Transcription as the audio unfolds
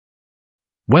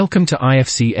Welcome to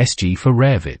IFC-SG for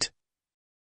Revit.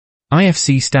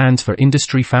 IFC stands for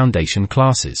Industry Foundation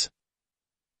Classes.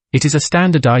 It is a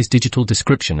standardized digital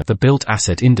description of the built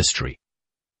asset industry.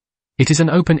 It is an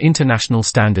open international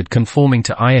standard conforming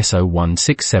to ISO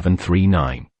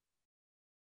 16739.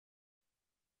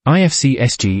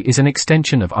 IFC-SG is an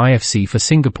extension of IFC for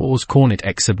Singapore's CoreNet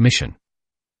X submission.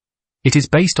 It is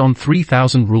based on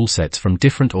 3,000 rule sets from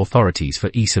different authorities for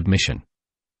e-submission.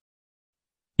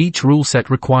 Each rule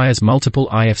set requires multiple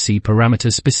IFC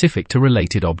parameters specific to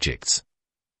related objects.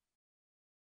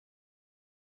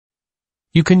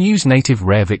 You can use native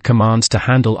Revit commands to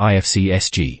handle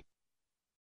IFC-SG.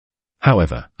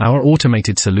 However, our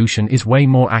automated solution is way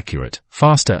more accurate,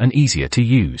 faster and easier to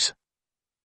use.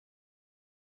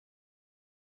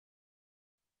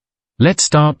 Let's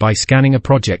start by scanning a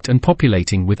project and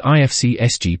populating with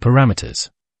IFC-SG parameters.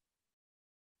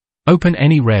 Open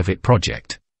any Revit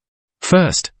project.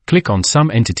 First, click on some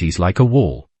entities like a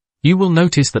wall. You will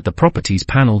notice that the Properties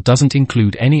panel doesn't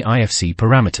include any IFC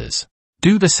parameters.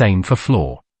 Do the same for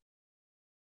floor,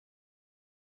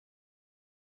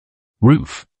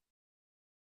 roof,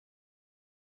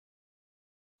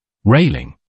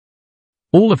 railing.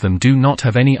 All of them do not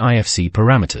have any IFC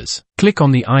parameters. Click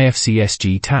on the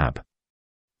IFC-SG tab,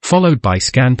 followed by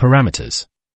Scan Parameters.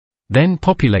 Then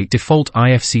populate default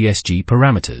IFC-SG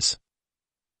parameters.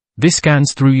 This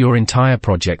scans through your entire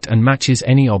project and matches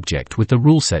any object with the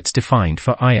rulesets defined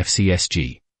for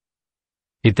IFC-SG.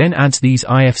 It then adds these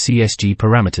IFC-SG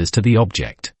parameters to the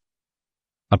object.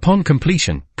 Upon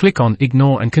completion, click on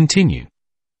Ignore and Continue.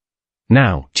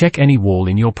 Now, check any wall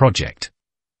in your project.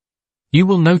 You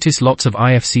will notice lots of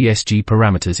IFC-SG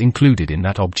parameters included in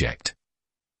that object.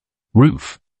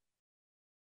 Roof,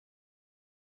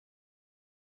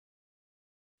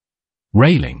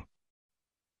 railing,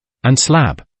 and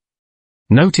slab.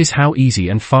 Notice how easy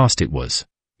and fast it was.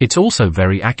 It's also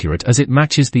very accurate as it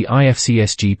matches the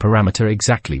IFC-SG parameter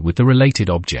exactly with the related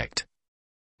object.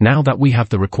 Now that we have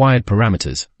the required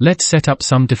parameters, let's set up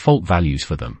some default values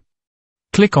for them.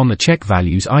 Click on the Check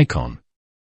Values icon,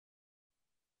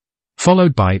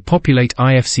 followed by Populate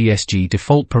IFC-SG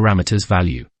Default Parameters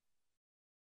Value.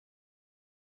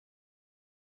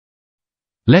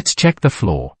 Let's check the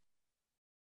floor.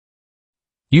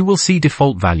 You will see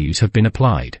default values have been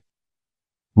applied.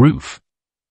 Roof,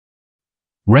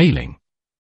 railing,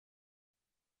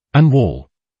 and wall.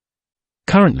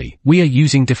 Currently, we are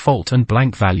using default and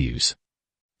blank values.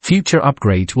 Future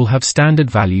upgrades will have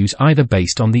standard values either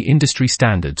based on the industry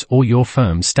standards or your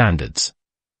firm's standards.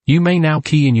 You may now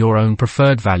key in your own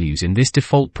preferred values in this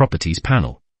default properties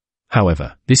panel.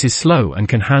 However, this is slow and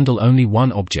can handle only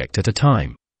one object at a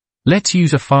time. Let's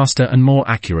use a faster and more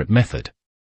accurate method.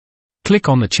 Click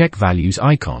on the Check Values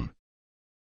icon,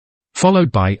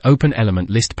 followed by Open Element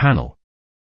List panel.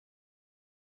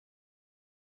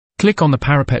 Click on the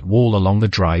parapet wall along the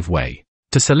driveway.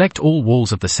 To select all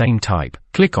walls of the same type,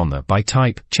 click on the By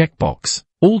Type checkbox.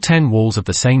 All 10 walls of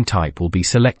the same type will be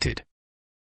selected.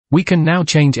 We can now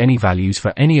change any values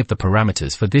for any of the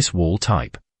parameters for this wall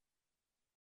type.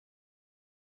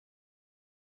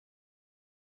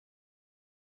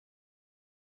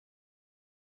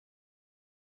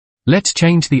 Let's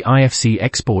change the IFC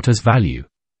export as value.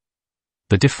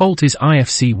 The default is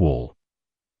IFC wall.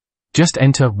 Just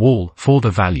enter wall for the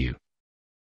value.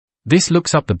 This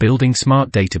looks up the Building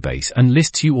Smart database and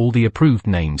lists you all the approved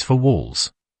names for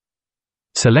walls.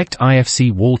 Select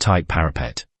IFC wall type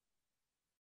parapet.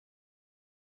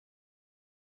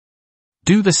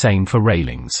 Do the same for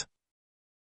railings.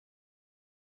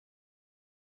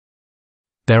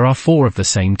 There are 4 of the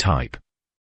same type.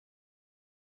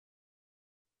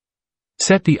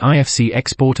 Set the IFC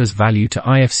export as value to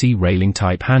IFC railing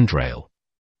type handrail.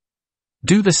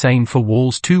 Do the same for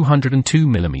walls 202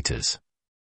 mm.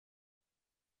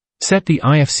 Set the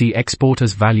IFC export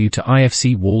as value to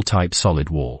IFC wall type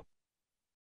solid wall.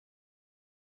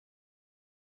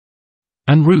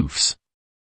 And roofs.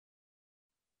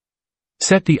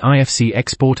 Set the IFC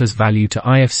export as value to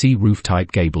IFC roof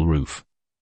type gable roof.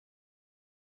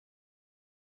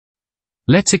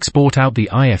 Let's export out the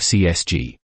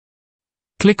IFC-SG.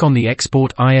 Click on the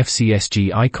Export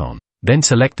IFC-SG icon, then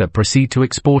select the Proceed to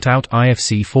Export Out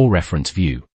IFC for Reference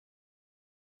View.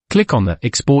 Click on the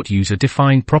Export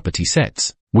User-Defined Property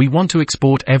Sets. We want to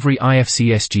export every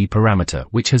IFC-SG parameter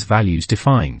which has values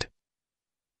defined.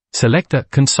 Select the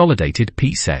Consolidated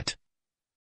P set.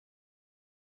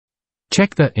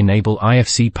 Check the Enable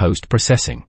IFC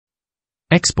Post-Processing.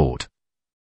 Export.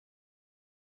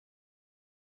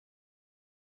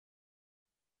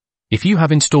 If you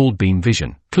have installed Beam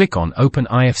Vision, click on Open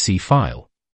IFC File.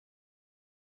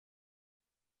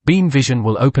 Beam Vision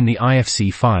will open the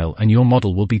IFC file and your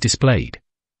model will be displayed.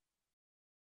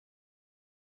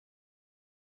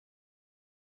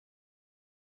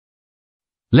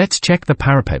 Let's check the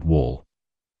parapet wall.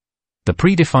 The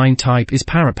predefined type is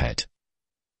parapet.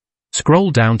 Scroll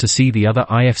down to see the other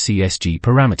IFC-SG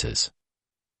parameters.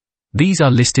 These are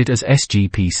listed as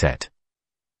SGP set.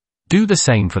 Do the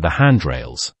same for the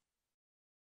handrails.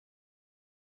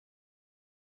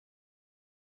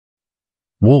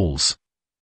 Walls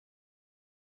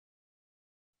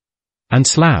and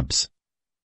slabs.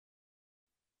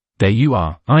 There you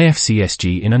are,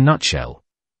 IFC-SG in a nutshell.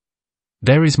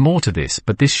 There is more to this,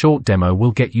 but this short demo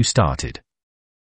will get you started.